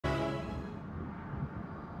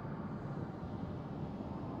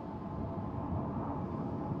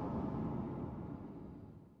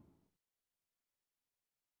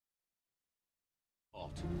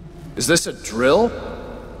vault. Is this a drill?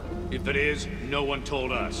 If it is, no one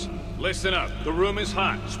told us. Listen up. The room is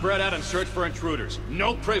hot. Spread out and search for intruders.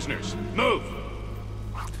 No prisoners. Move!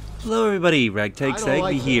 Hello everybody, Ragtag Sagby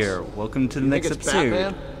like here. Welcome to the next think it's episode.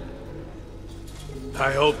 Batman?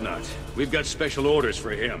 I hope not. We've got special orders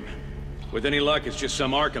for him. With any luck, it's just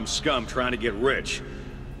some Arkham scum trying to get rich.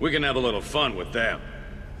 We can have a little fun with them.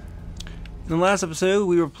 In the last episode,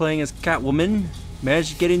 we were playing as Catwoman,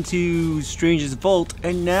 managed to get into Strange's vault,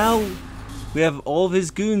 and now we have all of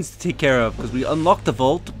his goons to take care of, because we unlocked the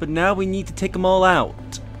vault, but now we need to take them all out.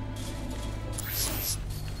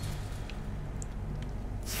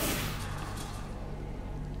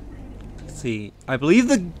 Let's see. I believe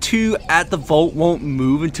the two at the vault won't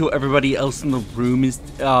move until everybody else in the room is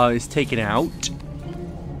taken out.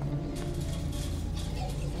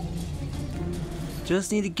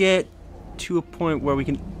 Just need to get to a point where we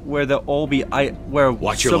can, where they'll all be, where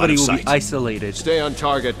Watch your somebody line of will be sight. isolated. Stay on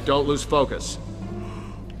target, don't lose focus.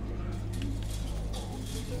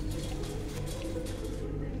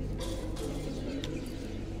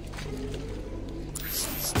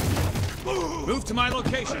 Move to my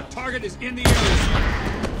location. Target is in the area.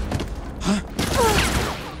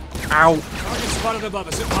 Ow! Target spotted above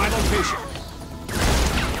us at my location.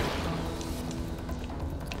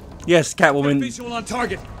 Yes, Catwoman. Visual on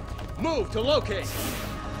target. Move to locate.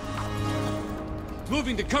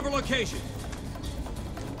 Moving to cover location.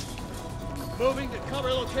 Moving to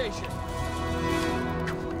cover location.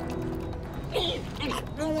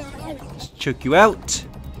 Let's choke you out.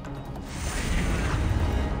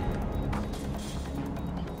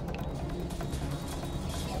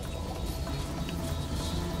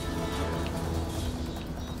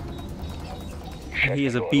 He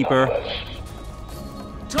is a beeper.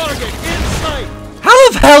 Target in sight. How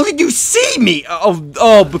the hell did you see me?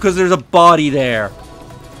 Oh, because there's a body there.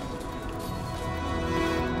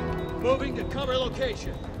 Moving to cover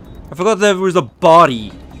location. I forgot there was a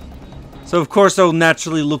body. So of course I'll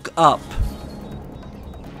naturally look up.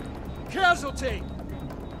 Casualty.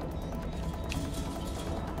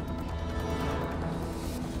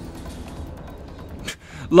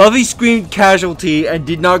 Lovey screamed casualty and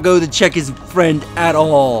did not go to check his friend at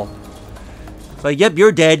all. It's like, yep,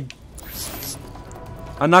 you're dead.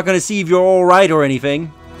 I'm not gonna see if you're alright or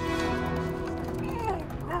anything.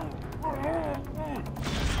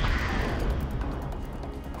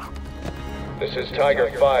 This is Tiger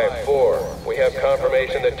 5-4. We have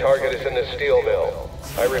confirmation that target is in the steel mill.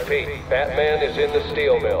 I repeat, Batman is in the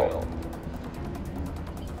steel mill.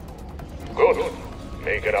 Good.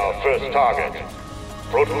 Make it our first target.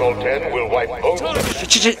 Protocol 10 will wipe both and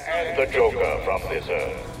the Joker from this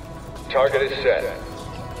earth. Target is set.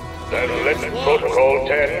 Then let Protocol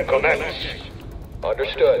 10 commence.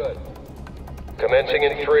 Understood. Commencing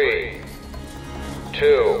in 3,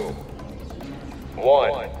 2,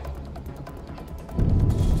 1.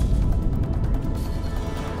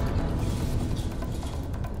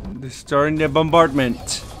 They're starting their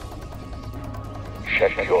bombardment.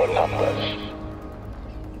 Check your numbers.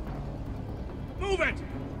 Move it!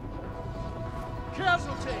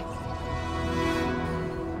 Casualty.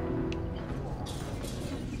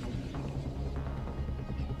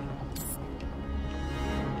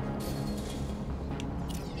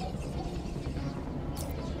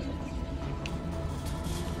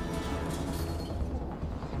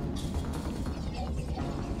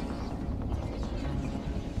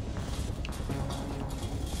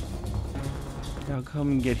 I'll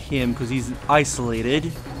come and get him because he's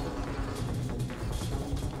isolated.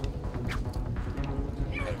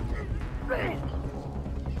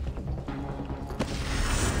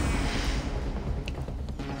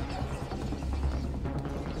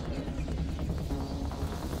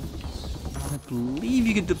 I believe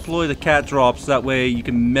you can deploy the cat drops, that way you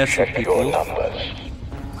can mess with Check your people. numbers.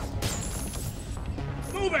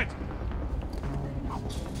 Move it!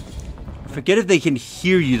 Forget if they can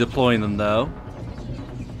hear you deploying them though.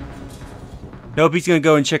 Nope, he's gonna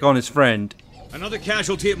go and check on his friend. Another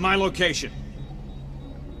casualty at my location.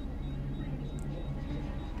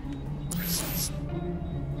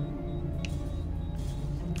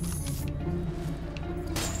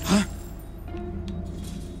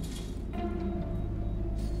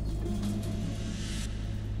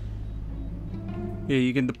 Yeah,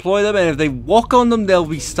 you can deploy them, and if they walk on them, they'll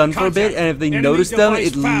be stunned for a bit, and if they Enemy notice them, device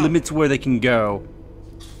it found. limits where they can go.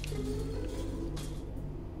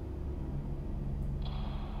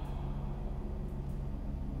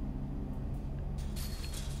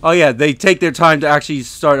 Oh yeah, they take their time to actually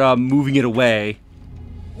start moving it away.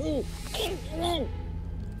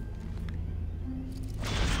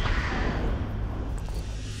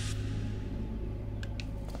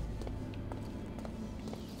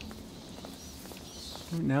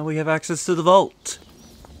 Now we have access to the vault.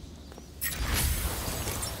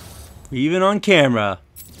 Even on camera.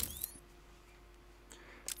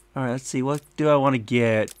 Alright, let's see. What do I want to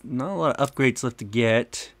get? Not a lot of upgrades left to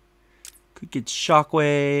get. Could get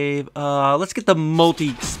Shockwave. Let's get the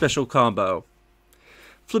multi-special combo.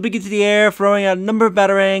 Flipping into the air, throwing out a number of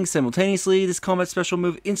batarangs simultaneously. This combat special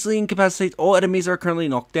move instantly incapacitates all enemies that are currently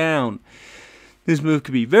knocked down. This move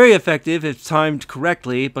could be very effective if timed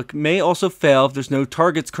correctly, but may also fail if there's no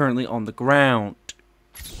targets currently on the ground.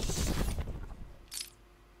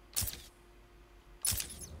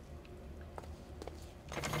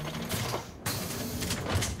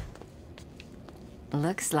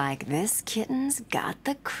 Looks like this kitten's got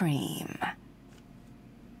the cream.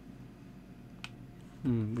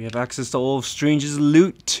 We have access to all of Strange's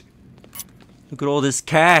loot. Look at all this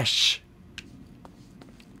cash.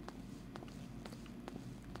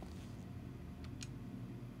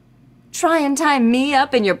 Try and tie me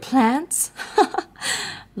up in your plants?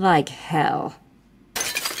 Like hell.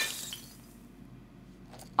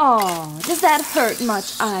 Oh, does that hurt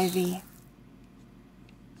much, Ivy?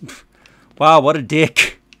 Wow, what a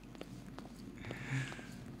dick.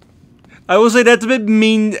 I will say that's a bit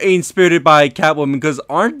mean and spirited by Catwoman, because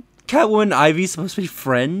aren't Catwoman and Ivy supposed to be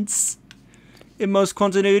friends in most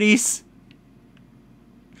continuities?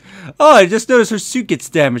 Oh, I just noticed her suit gets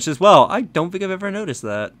damaged as well. I don't think I've ever noticed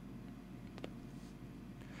that.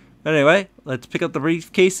 But anyway, let's pick up the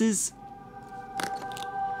briefcases.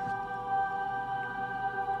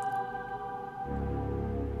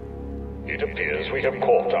 It appears we have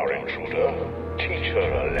caught our intruder. Teach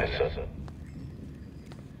her a lesson.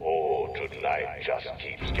 Oh, tonight just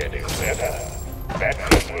keeps getting better.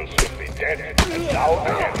 Batman will soon be dead, and now I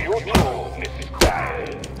have you too, Mrs. Dial.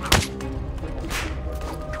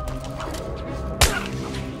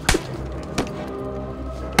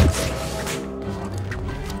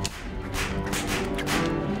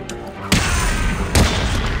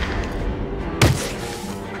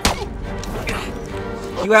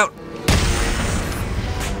 You out.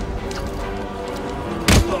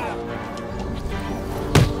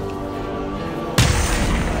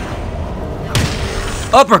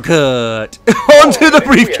 Uppercut! Onto the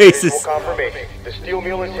briefcases! Confirmation. The steel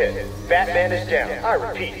mill is hit. Batman is down. I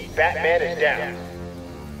repeat, Batman is down.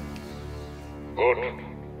 Good.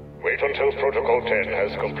 Wait until Protocol 10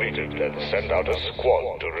 has completed and send out a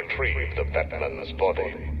squad to retrieve the Batman's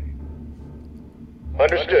body.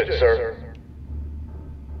 Understood, sir.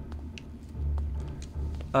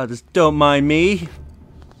 Just don't mind me.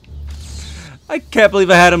 I can't believe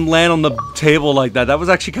I had him land on the table like that. That was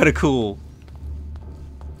actually kind of cool.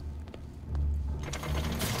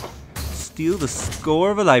 Steal the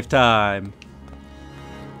score of a lifetime.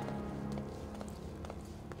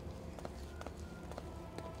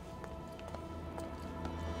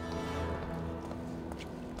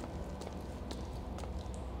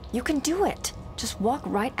 You can do it. Just walk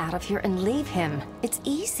right out of here and leave him. It's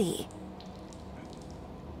easy.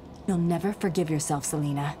 You'll never forgive yourself,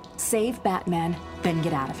 Selina. Save Batman, then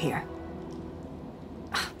get out of here.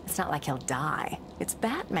 It's not like he'll die. It's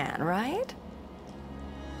Batman, right?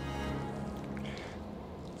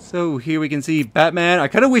 So here we can see Batman. I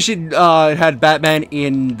kind of wish it had Batman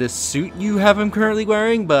in the suit you have him currently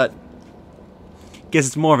wearing, but I guess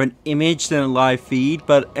it's more of an image than a live feed.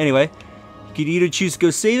 But anyway, you could either choose to go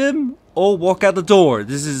save him or walk out the door.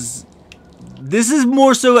 This is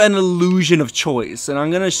more so an illusion of choice, and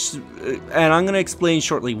I'm gonna explain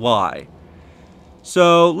shortly why.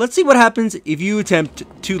 So let's see what happens if you attempt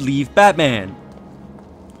to leave Batman.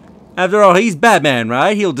 After all, he's Batman,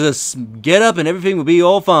 right? He'll just get up and everything will be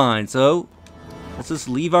all fine. So let's just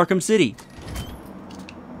leave Arkham City.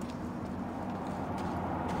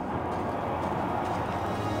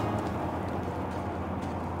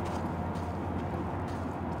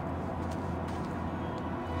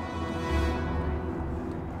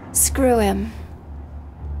 Screw him.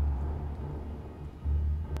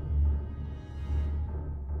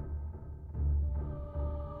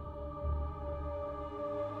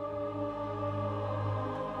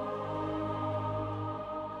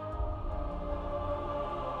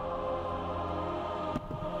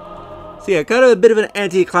 So yeah, kind of a bit of an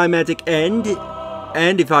anticlimactic end,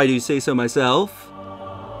 and if I do say so myself.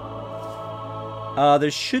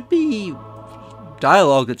 There should be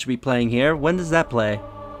dialogue that should be playing here. When does that play?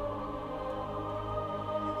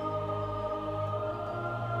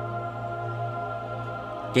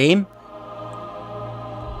 Game?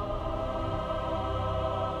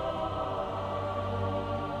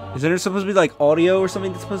 Is there supposed to be like audio or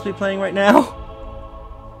something that's supposed to be playing right now?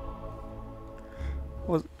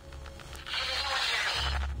 Was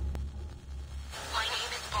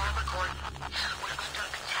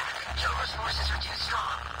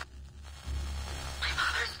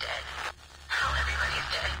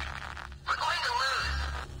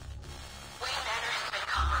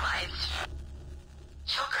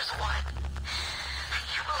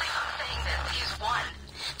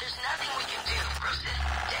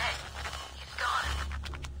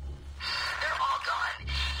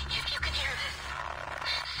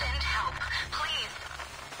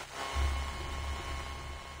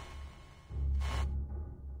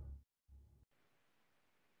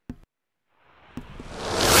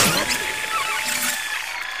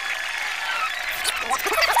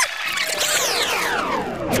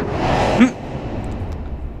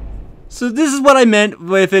So this is what I meant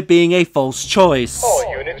with it being a false choice.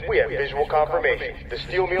 All units, we have visual confirmation. The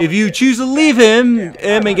steel mill. If you choose to leave him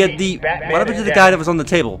and get the... What happened to the guy that was on the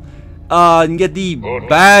table? And get the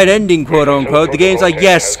bad ending, quote unquote. The game's like,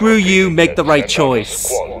 yes, screw you, make the right choice.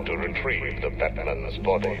 Squad to retrieve the Batman's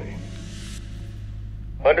body.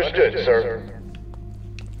 Understood, sir.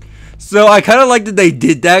 So I kind of like that they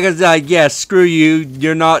did that, because like, yeah, screw you,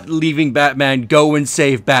 you're not leaving Batman, go and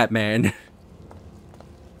save Batman.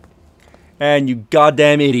 And you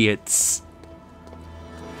goddamn idiots.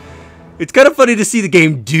 It's kind of funny to see the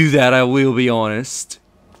game do that, I will be honest.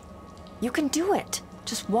 You can do it.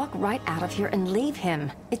 Just walk right out of here and leave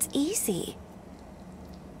him. It's easy.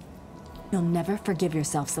 You'll never forgive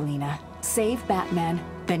yourself, Selina. Save Batman,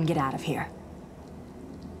 then get out of here.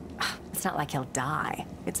 It's not like he'll die.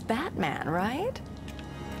 It's Batman, right?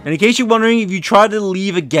 And in case you're wondering, if you try to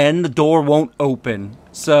leave again, the door won't open.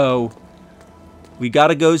 So, we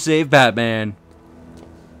gotta go save Batman.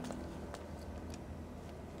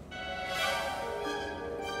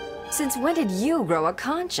 Since when did you grow a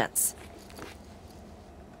conscience?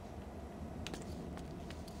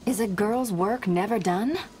 Is a girl's work never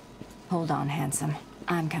done? Hold on, handsome.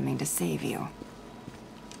 I'm coming to save you.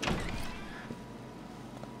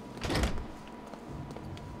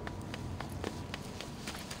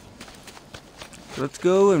 Let's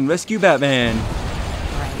go and rescue Batman.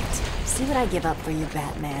 Right. See what I give up for you,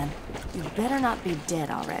 Batman. You better not be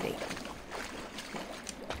dead already.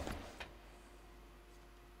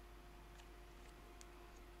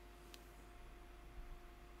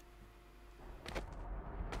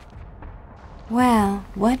 Well,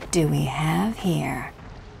 what do we have here?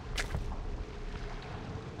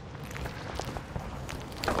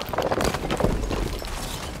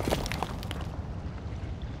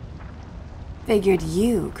 Figured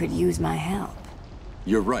you could use my help.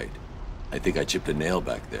 You're right. I think I chipped a nail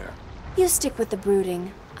back there. You stick with the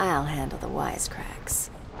brooding. I'll handle the wisecracks.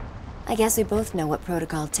 I guess we both know what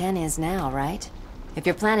Protocol 10 is now, right? If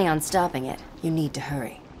you're planning on stopping it, you need to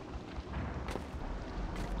hurry.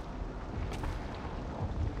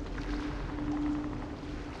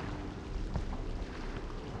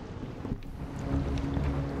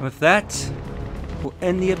 With that, we'll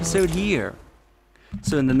end the episode here.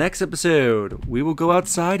 So in the next episode, we will go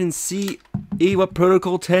outside and see what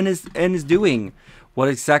Protocol 10 is doing, what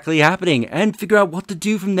exactly happening, and figure out what to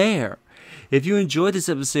do from there. If you enjoyed this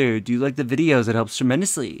episode, do you like the videos? It helps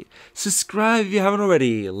tremendously. Subscribe if you haven't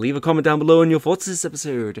already. Leave a comment down below on your thoughts of this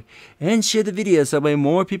episode. And share the video so that way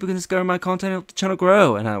more people can discover my content and help the channel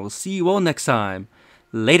grow. And I will see you all next time.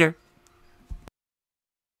 Later.